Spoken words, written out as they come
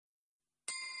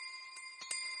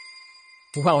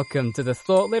Welcome to the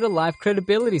Thought Leader Life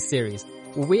Credibility Series,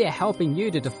 where we are helping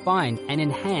you to define and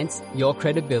enhance your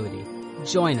credibility.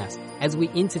 Join us as we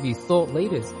interview thought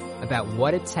leaders about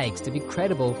what it takes to be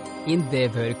credible in their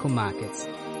vertical markets.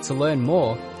 To learn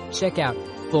more, check out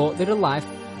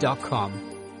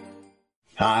thoughtleaderlife.com.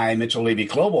 Hi, Mitchell Levy,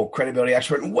 Global Credibility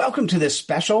Expert, and welcome to this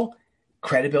special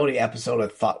credibility episode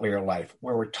of Thought Leader Life,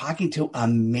 where we're talking to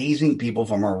amazing people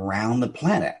from around the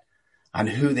planet on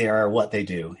who they are, what they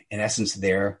do, in essence,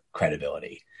 their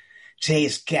credibility.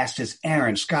 Today's guest is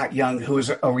Aaron Scott Young, who is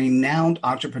a renowned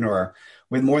entrepreneur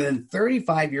with more than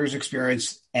 35 years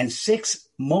experience and 6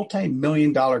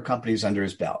 multi-million-dollar companies under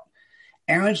his belt.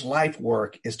 Aaron's life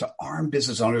work is to arm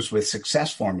business owners with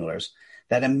success formulas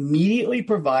that immediately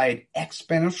provide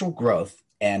exponential growth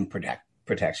and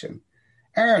protection.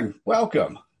 Aaron,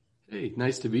 welcome. Hey,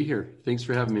 nice to be here. Thanks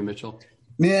for having me, Mitchell.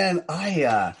 Man,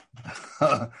 I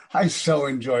so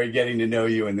enjoy getting to know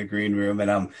you in the green room, and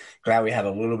I'm glad we had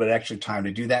a little bit of extra time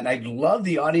to do that. And I'd love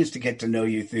the audience to get to know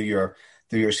you through your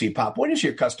CPOP. What is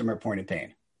your customer point of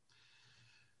pain?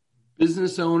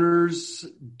 Business owners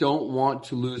don't want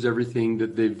to lose everything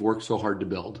that they've worked so hard to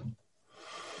build.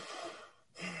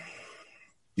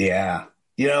 Yeah.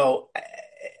 You know,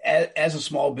 as a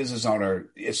small business owner,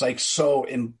 it's like so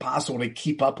impossible to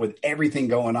keep up with everything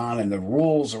going on, and the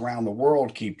rules around the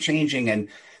world keep changing, and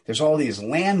there's all these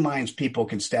landmines people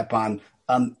can step on.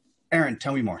 Aaron,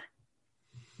 tell me more.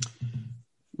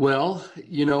 Well,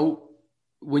 you know,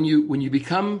 when you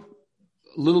become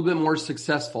a little bit more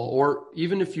successful, or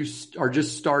even if you are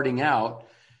just starting out,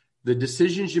 the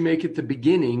decisions you make at the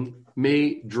beginning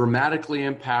may dramatically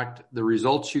impact the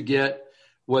results you get,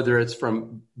 whether it's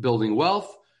from building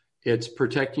wealth, it's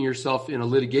protecting yourself in a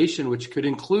litigation, which could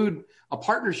include a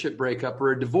partnership breakup or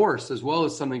a divorce, as well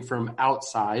as something from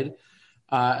outside.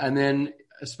 And then,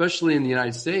 especially in the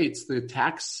United States, the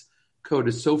tax code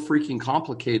is so freaking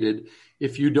complicated.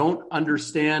 If you don't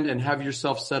understand and have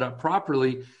yourself set up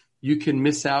properly, you can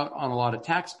miss out on a lot of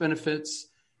tax benefits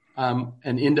and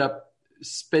end up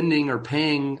spending or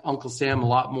paying Uncle Sam a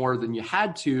lot more than you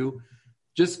had to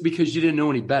just because you didn't know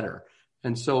any better.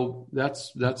 And so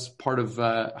that's part of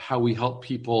how we help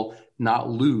people not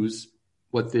lose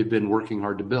what they've been working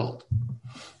hard to build.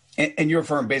 And your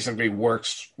firm basically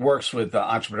works with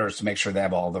entrepreneurs to make sure they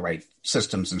have all the right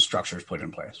systems and structures put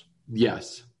in place.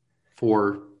 Yes,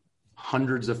 for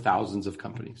hundreds of thousands of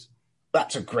companies.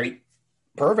 That's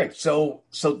perfect. So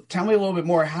tell me a little bit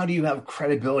more. How do you have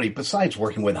credibility besides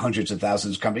working with hundreds of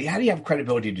thousands of companies? How do you have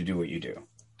credibility to do what you do?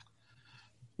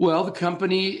 Well, the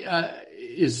company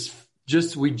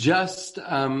we just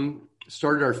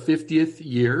started our 50th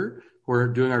year. We're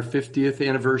doing our 50th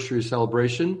anniversary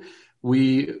celebration.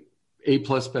 We A+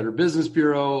 Better Business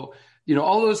Bureau, you know,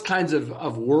 all those kinds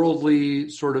of worldly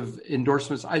sort of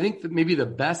endorsements. I think that maybe the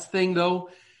best thing, though,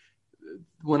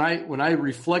 when I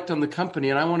reflect on the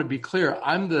company, and I want to be clear,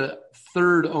 I'm the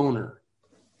third owner,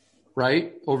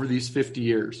 right, over these 50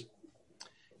 years.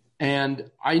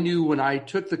 And I knew when I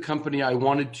took the company, I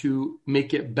wanted to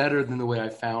make it better than the way I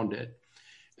found it.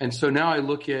 And so now I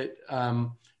look at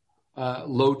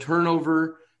low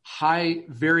turnover,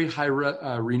 very high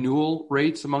renewal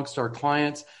rates amongst our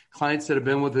clients that have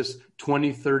been with us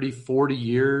 20, 30, 40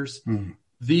 years. Mm.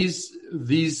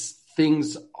 These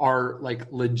things are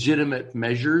like legitimate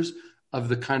measures of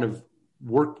the kind of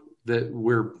work that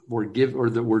we're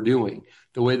doing,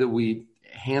 the way that we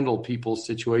handle people's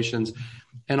situations.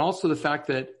 And also the fact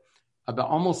that about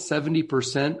almost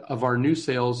 70% of our new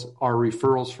sales are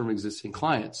referrals from existing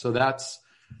clients. So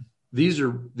these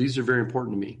are very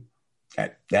important to me.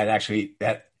 That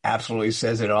absolutely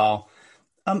says it all.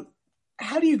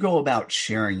 How do you go about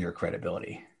sharing your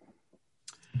credibility?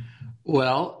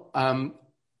 Well,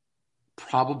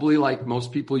 probably like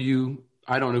most people,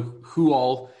 I don't know who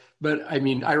all, but I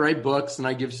mean, I write books and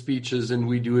I give speeches and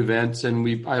we do events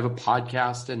and I have a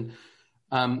podcast and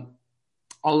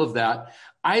all of that.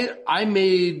 I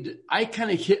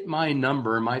kind of hit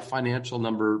my financial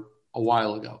number a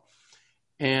while ago,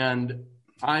 and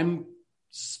I'm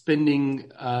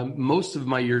spending most of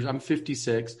my years, I'm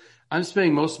 56. I'm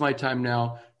spending most of my time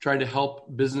now trying to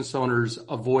help business owners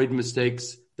avoid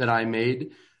mistakes that I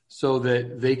made so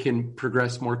that they can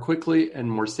progress more quickly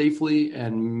and more safely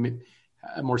and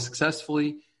more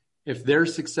successfully. If they're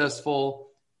successful,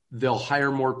 they'll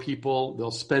hire more people, they'll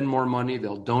spend more money,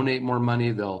 they'll donate more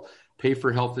money, they'll pay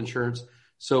for health insurance.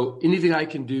 So anything I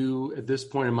can do at this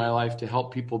point in my life to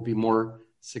help people be more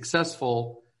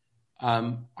successful,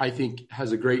 I think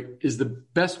is the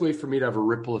best way for me to have a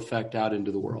ripple effect out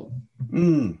into the world.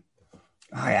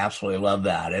 I absolutely love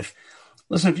that. If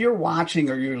you're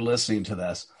watching or you're listening to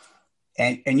this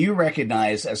And you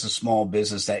recognize as a small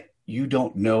business that you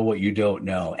don't know what you don't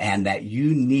know, and that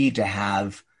you need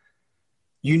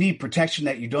protection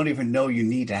that you don't even know you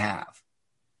need to have.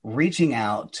 Reaching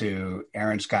out to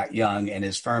Aaron Scott Young and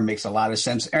his firm makes a lot of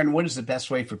sense. Aaron, what is the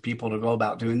best way for people to go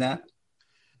about doing that?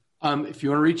 If you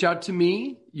want to reach out to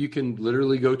me, you can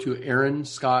literally go to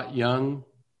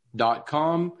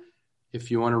aaronscottyoung.com. If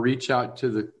you want to reach out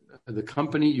to the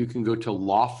company, you can go to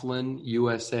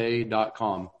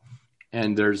laughlinusa.com.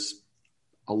 And there's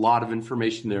a lot of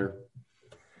information there.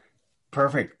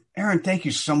 Perfect. Aaron, thank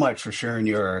you so much for sharing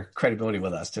your credibility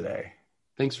with us today.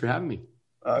 Thanks for having me.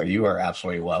 You are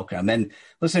absolutely welcome. And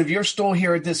listen, if you're still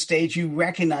here at this stage, you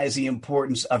recognize the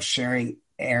importance of sharing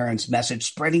Aaron's message,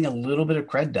 spreading a little bit of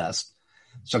cred dust.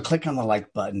 So click on the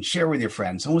like button, share with your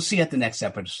friends, and we'll see you at the next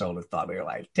episode of Thought Leader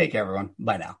Life. Take care, everyone.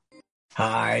 Bye now.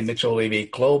 Hi, Mitchell Levy,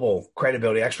 global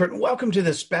credibility expert, and welcome to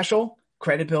this special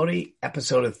credibility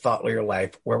episode of Thought Leader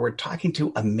Life, where we're talking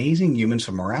to amazing humans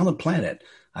from around the planet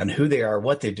on who they are,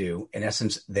 what they do, in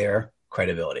essence, their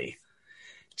credibility.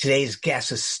 Today's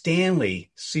guest is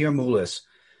Stanley Siarmoulis,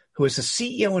 who is the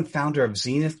CEO and founder of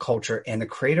Zenith Culture and the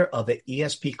creator of the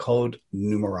ESP code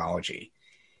numerology.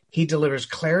 He delivers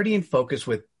clarity and focus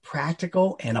with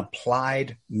practical and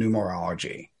applied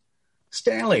numerology.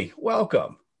 Stanley,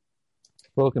 welcome.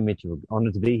 Welcome, Mitchell.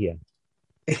 Honored to be here.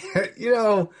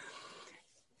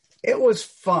 It was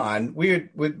fun.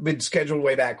 We'd been scheduled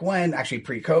way back when, actually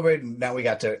pre-COVID. Now we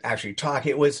got to actually talk.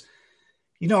 It was,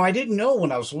 I didn't know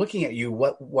when I was looking at you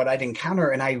what I'd encounter,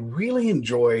 and I really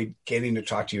enjoyed getting to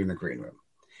talk to you in the green room.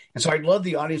 And so I'd love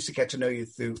the audience to get to know you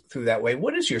through that way.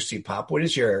 What is your CPOP? What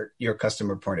is your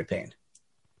customer point of pain?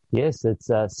 Yes,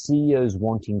 it's CEOs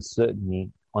wanting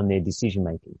certainty on their decision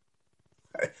making.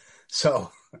 So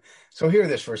hear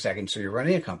this for a second. So you're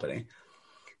running a company,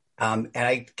 and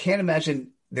I can't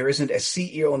imagine there isn't a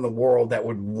CEO in the world that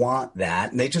would want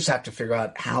that, and they just have to figure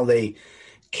out how they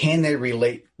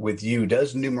relate with you.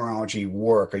 Does numerology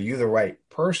work? Are you the right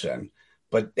person?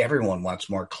 But everyone wants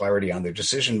more clarity on their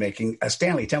decision making.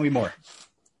 Stanley, tell me more.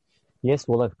 Yes,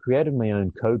 well, I've created my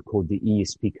own code called the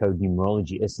ESP code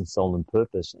numerology, essence, soul, and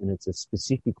purpose, and it's a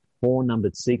specific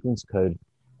 4-numbered sequence code.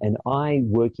 And I,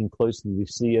 working closely with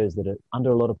CEOs that are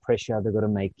under a lot of pressure, they've got to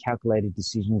make calculated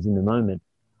decisions in the moment,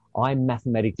 I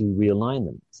mathematically realign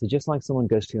them. So just like someone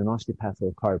goes to an osteopath or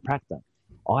a chiropractor,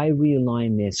 I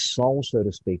realign their soul, so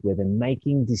to speak, where they're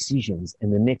making decisions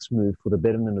and the next move for the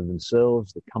betterment of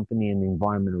themselves, the company, and the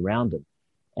environment around them.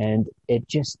 And it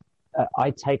just,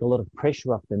 I take a lot of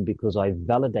pressure off them because I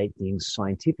validate things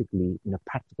scientifically in a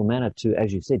practical manner to,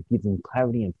 as you said, give them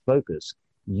clarity and focus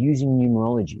using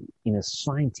numerology in a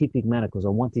scientific manner, because I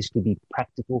want this to be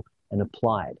practical and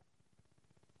applied.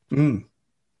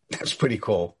 That's pretty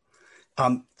cool.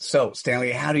 So,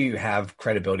 Stanley, how do you have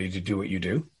credibility to do what you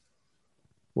do?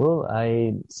 Well,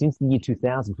 since the year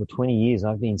 2000, for 20 years,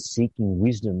 I've been seeking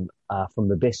wisdom from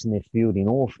the best in their field in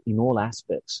all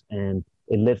aspects. And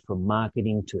it led from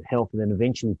marketing to health and then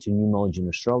eventually to numerology and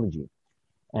astrology.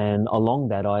 And along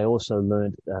that, I also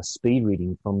learned speed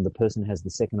reading from the person who has the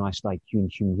second highest IQ in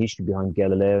human history behind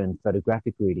Galileo, and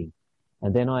photographic reading.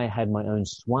 And then I had my own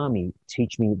Swami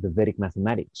teach me the Vedic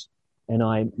mathematics. And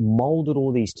I molded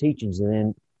all these teachings, and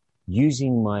then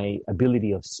using my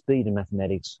ability of speed and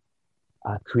mathematics,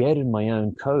 created my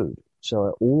own code.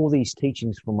 So all these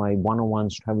teachings from my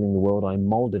one-on-ones traveling the world, I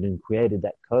molded and created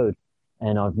that code.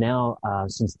 And I've now,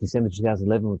 since December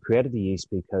 2011, we created the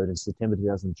ESP code. In September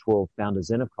 2012, founded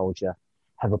Zenith Culture,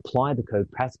 have applied the code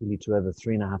practically to over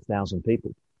 3,500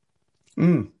 people.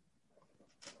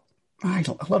 I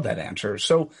love that answer.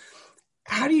 So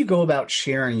how do you go about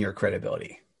sharing your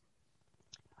credibility?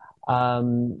 I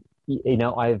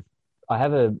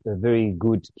have a very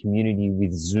good community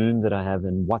with Zoom that I have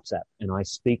in WhatsApp, and I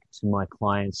speak to my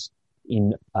clients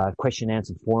in question and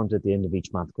answer forums at the end of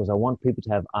each month, because I want people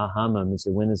to have aha moments,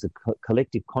 that when there's a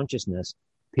collective consciousness,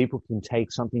 people can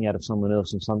take something out of someone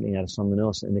else and something out of someone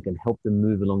else, and it can help them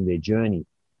move along their journey.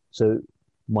 So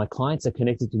my clients are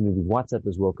connected to me with WhatsApp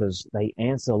as well, because they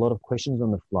answer a lot of questions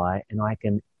on the fly, and I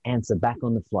can answer back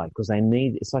on the fly, because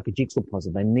it's like a jigsaw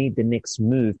puzzle. They need the next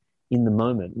move in the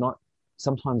moment, not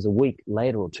sometimes a week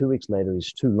later or 2 weeks later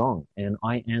is too long. And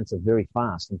I answer very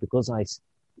fast. And because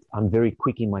I'm very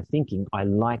quick in my thinking, I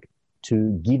like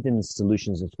to give them the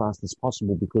solutions as fast as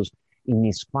possible, because in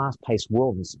this fast-paced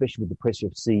world, especially with the pressure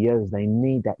of CEOs, they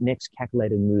need that next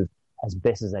calculated move as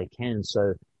best as they can.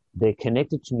 So they're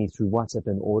connected to me through WhatsApp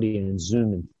and audio and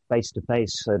Zoom and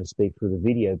face-to-face, so to speak, through the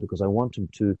video, because I want them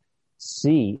to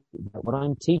see that what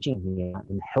I'm teaching here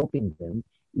and helping them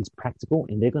is practical,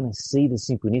 and they're going to see the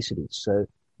synchronicities. So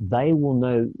they will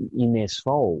know in their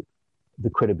soul the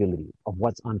credibility of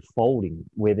what's unfolding,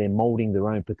 where they're molding their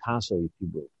own Picasso, if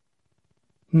you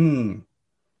will.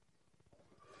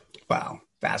 Wow.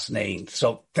 Fascinating.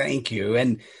 So thank you.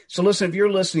 And so listen, if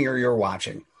you're listening or you're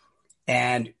watching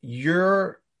and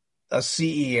you're a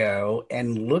CEO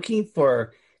and looking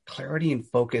for clarity and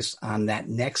focus on that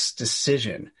next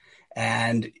decision,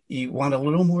 and you want a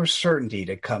little more certainty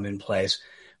to come in place,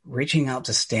 reaching out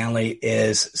to Stanley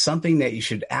is something that you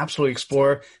should absolutely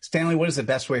explore. Stanley, what is the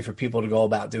best way for people to go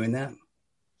about doing that?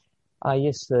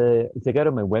 Yes, if they go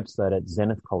to my website at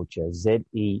Zenith Culture,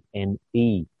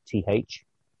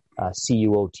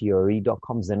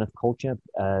 ZenethCulture.com, Zenith Culture.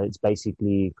 It's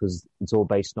basically because it's all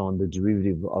based on the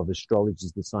derivative of astrology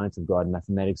is the science of God,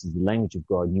 mathematics is the language of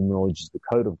God, numerology is the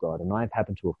code of God, and I've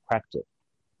happened to have cracked it.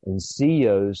 And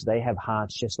CEOs, they have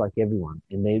hearts just like everyone,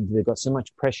 and they've got so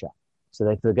much pressure. So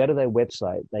if they go to their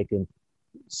website, they can,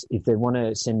 if they want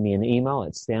to send me an email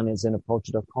at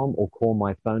stanley@zenithculture.com or call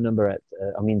my phone number at,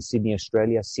 I'm in Sydney,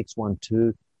 Australia,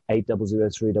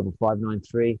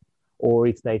 612-800-3593. Or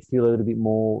if they feel a little bit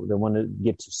more, they want to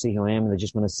get to see who I am and they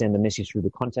just want to send a message through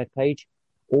the contact page,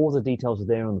 all the details are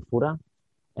there on the footer,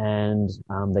 and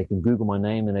they can Google my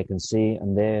name and they can see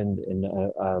and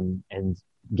and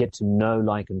get to know,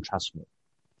 like, and trust me.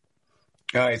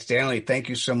 All right, Stanley, thank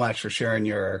you so much for sharing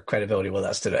your credibility with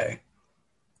us today.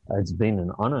 It's been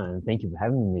an honor, and thank you for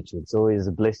having me, Mitchell. It's always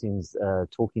a blessing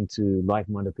talking to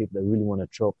like-minded people that really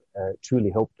want to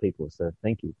truly help people. So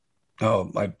thank you. Oh,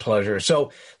 my pleasure.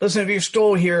 So listen, if you're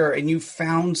still here and you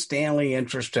found Stanley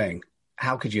interesting,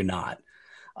 how could you not?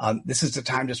 This is the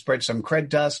time to spread some cred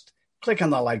dust. Click on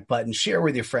the like button, share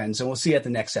with your friends, and we'll see you at the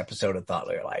next episode of Thought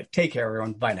Leader Live. Take care,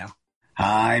 everyone. Bye now.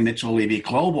 Hi, Mitchell Levy,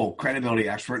 global credibility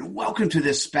expert, and welcome to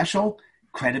this special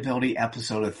credibility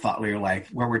episode of Thought Leader Life,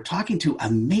 where we're talking to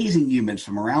amazing humans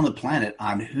from around the planet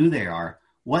on who they are,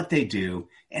 what they do,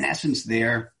 in essence,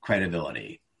 their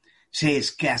credibility.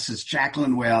 Today's guest is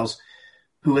Jacqueline Wales,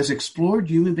 who has explored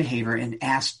human behavior and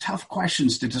asked tough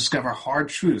questions to discover hard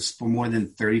truths for more than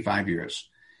 35 years.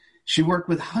 She worked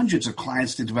with hundreds of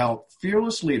clients to develop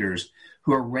fearless leaders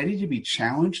who are ready to be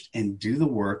challenged and do the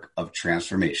work of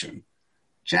transformation.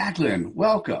 Jacqueline,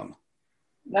 welcome.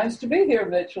 Nice to be here,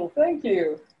 Mitchell. Thank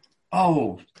you.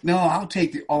 Oh, no, I'll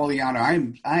take all the honor.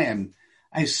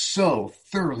 I so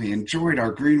thoroughly enjoyed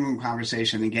our green room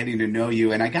conversation and getting to know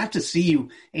you. And I got to see you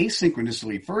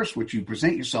asynchronously first, which you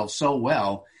present yourself so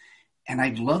well. And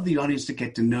I'd love the audience to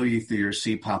get to know you through your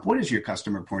CPOP. What is your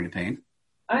customer point of pain?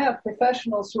 I have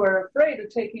professionals who are afraid of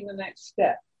taking the next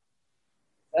step.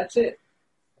 That's it.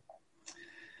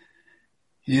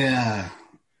 Yeah.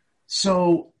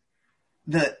 So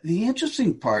the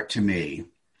interesting part to me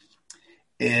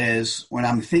is when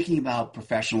I'm thinking about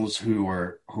professionals who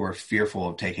are fearful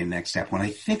of taking the next step. When I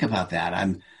think about that,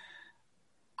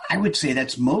 I would say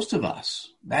that's most of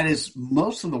us. That is,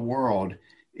 most of the world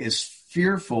is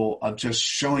fearful of just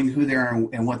showing who they are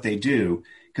and what they do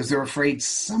because they're afraid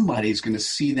somebody's going to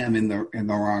see them in the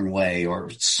wrong way, or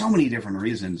so many different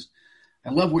reasons.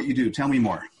 I love what you do. Tell me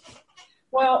more.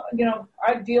 Well,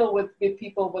 I deal with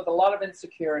people with a lot of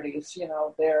insecurities.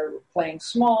 They're playing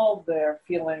small. They're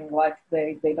feeling like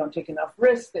they don't take enough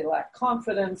risks. They lack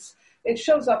confidence. It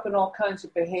shows up in all kinds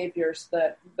of behaviors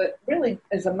that really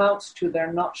amounts to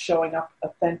they're not showing up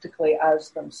authentically as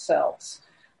themselves.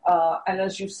 And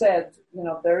as you said,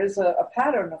 there is a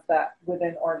pattern of that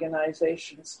within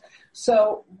organizations.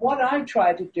 So what I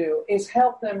try to do is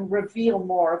help them reveal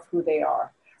more of who they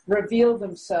are. Reveal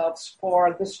themselves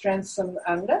for the strengths and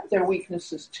their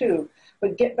weaknesses too,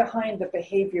 but get behind the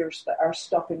behaviors that are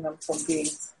stopping them from being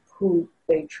who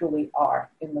they truly are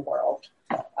in the world.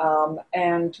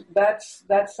 And that's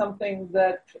something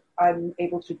that I'm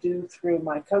able to do through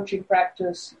my coaching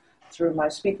practice, through my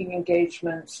speaking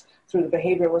engagements, through the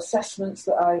behavioral assessments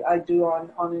that I do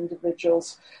on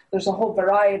individuals. There's a whole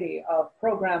variety of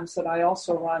programs that I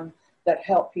also run that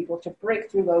help people to break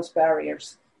through those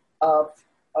barriers of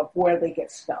where they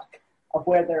get stuck, of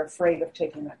where they're afraid of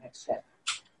taking that next step.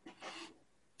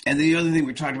 And the other thing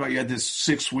we talked about, you had this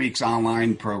 6 weeks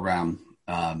online program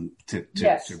to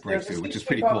break through, which is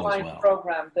pretty cool as well.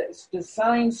 Program that is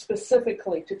designed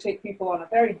specifically to take people on a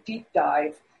very deep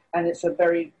dive, and it's a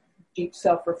very deep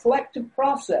self-reflective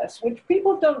process, which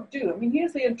people don't do. I mean,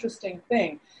 here's the interesting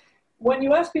thing. When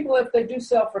you ask people if they do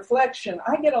self-reflection,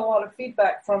 I get a lot of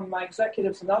feedback from my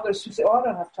executives and others who say, I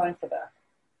don't have time for that.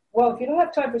 Well, if you don't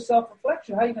have time for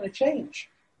self-reflection, how are you going to change?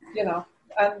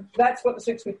 And that's what the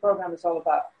 6-week program is all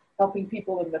about, helping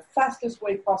people in the fastest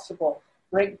way possible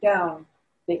break down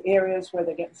the areas where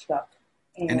they're getting stuck.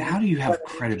 And how do you have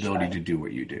credibility to do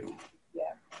what you do?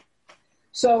 Yeah.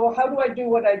 So how do I do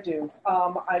what I do?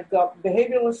 I've got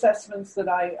behavioral assessments that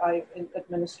I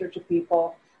administer to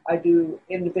people. I do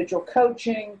individual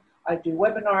coaching. I do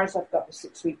webinars. I've got the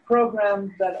 6-week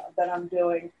program that I'm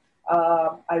doing.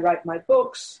 I write my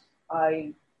books.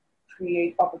 I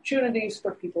create opportunities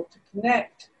for people to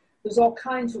connect. There's all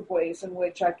kinds of ways in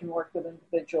which I can work with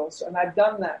individuals, and I've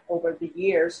done that over the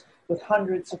years with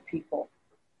hundreds of people.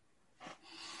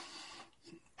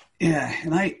 Yeah,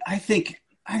 and I think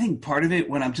part of it,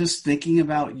 when I'm just thinking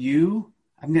about you,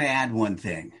 I'm going to add one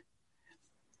thing.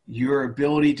 Your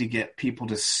ability to get people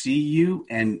to see you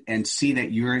and see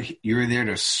that you're there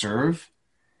to serve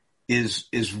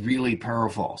is really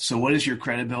powerful. So what is your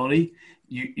credibility?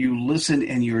 You listen,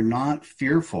 and you're not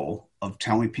fearful of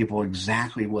telling people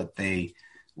exactly what they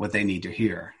need to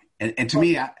hear. And to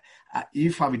me,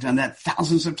 you've probably done that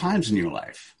thousands of times in your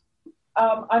life.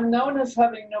 I'm known as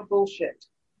having no bullshit.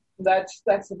 That's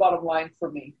the bottom line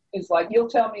for me. It's like, you'll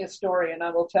tell me a story and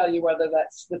I will tell you whether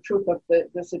that's the truth of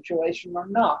the situation or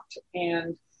not.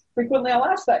 And frequently I'll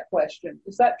ask that question,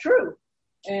 is that true?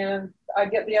 And I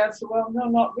get the answer, well, no,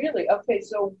 not really. Okay,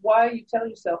 so why you tell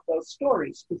yourself those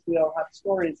stories? Because we all have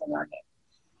stories in our head.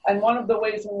 And one of the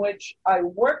ways in which I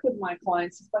work with my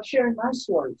clients is by sharing my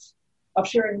stories, of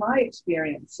sharing my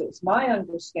experiences, my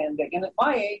understanding. And at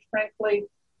my age, frankly,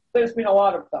 there's been a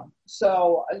lot of them.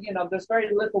 So, there's very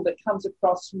little that comes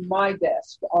across my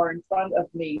desk or in front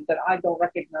of me that I don't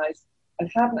recognize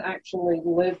and haven't actually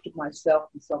lived myself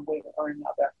in some way or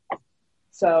another.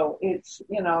 So it's,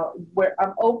 where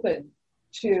I'm open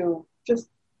to just,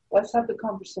 let's have the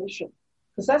conversation.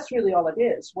 Because that's really all it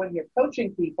is. When you're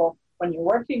coaching people, when you're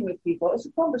working with people, it's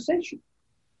a conversation.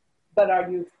 But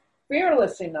are you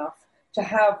fearless enough to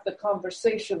have the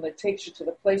conversation that takes you to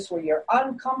the place where you're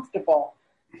uncomfortable,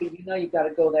 but you've got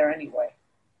to go there anyway?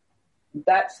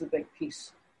 That's the big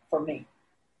piece for me.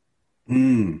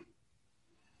 And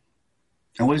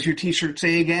what does your T-shirt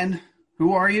say again?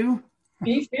 Who are you?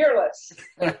 Be fearless.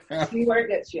 See where it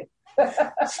gets you.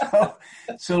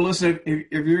 So listen,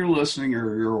 if you're listening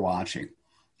or you're watching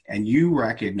and you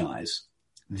recognize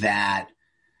that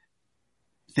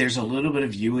there's a little bit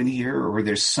of you in here, or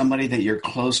there's somebody that you're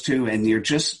close to and you're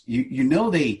just,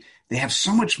 they have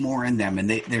so much more in them and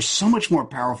they're so much more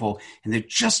powerful and they're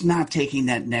just not taking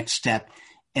that next step.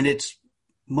 And it's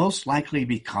most likely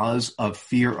because of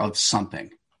fear of something.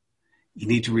 You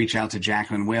need to reach out to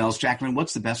Jacqueline Wales. Jacqueline,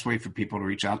 what's the best way for people to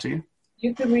reach out to you?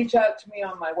 You can reach out to me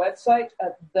on my website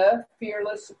at The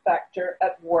Fearless Factor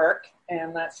at Work,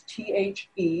 and that's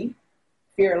THE,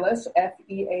 Fearless,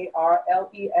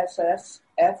 FEARLESS,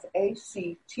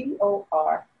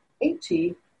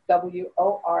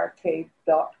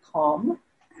 FACTORATWORK.com.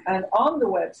 And on the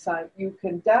website, you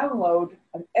can download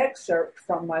an excerpt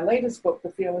from my latest book,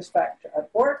 The Fearless Factor at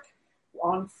Work,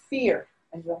 on fear.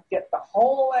 And you'll get the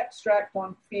whole extract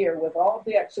on fear with all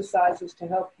the exercises to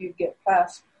help you get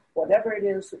past whatever it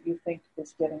is that you think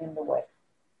is getting in the way.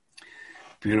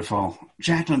 Beautiful.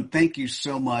 Jacqueline, thank you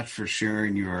so much for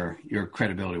sharing your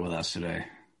credibility with us today.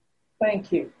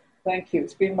 Thank you. Thank you.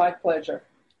 It's been my pleasure.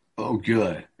 Oh,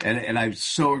 good. And I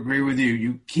so agree with you.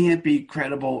 You can't be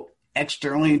credible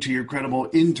externally until you're credible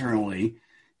internally.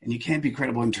 And you can't be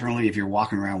credible internally if you're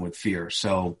walking around with fear.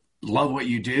 So love what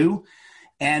you do.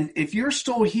 And if you're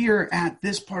still here at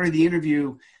this part of the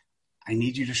interview, I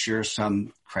need you to share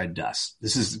some cred dust.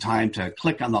 This is the time to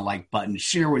click on the like button,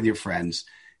 share with your friends,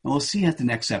 and we'll see you at the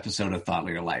next episode of Thought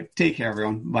Leader Life. Take care,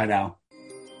 everyone. Bye now.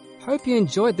 Hope you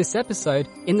enjoyed this episode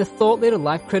in the Thought Leader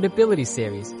Life Credibility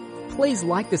series. Please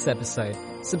like this episode,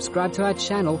 subscribe to our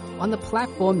channel on the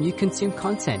platform you consume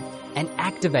content, and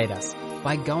activate us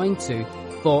by going to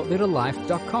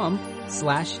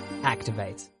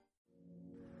thoughtleaderlife.com/activate.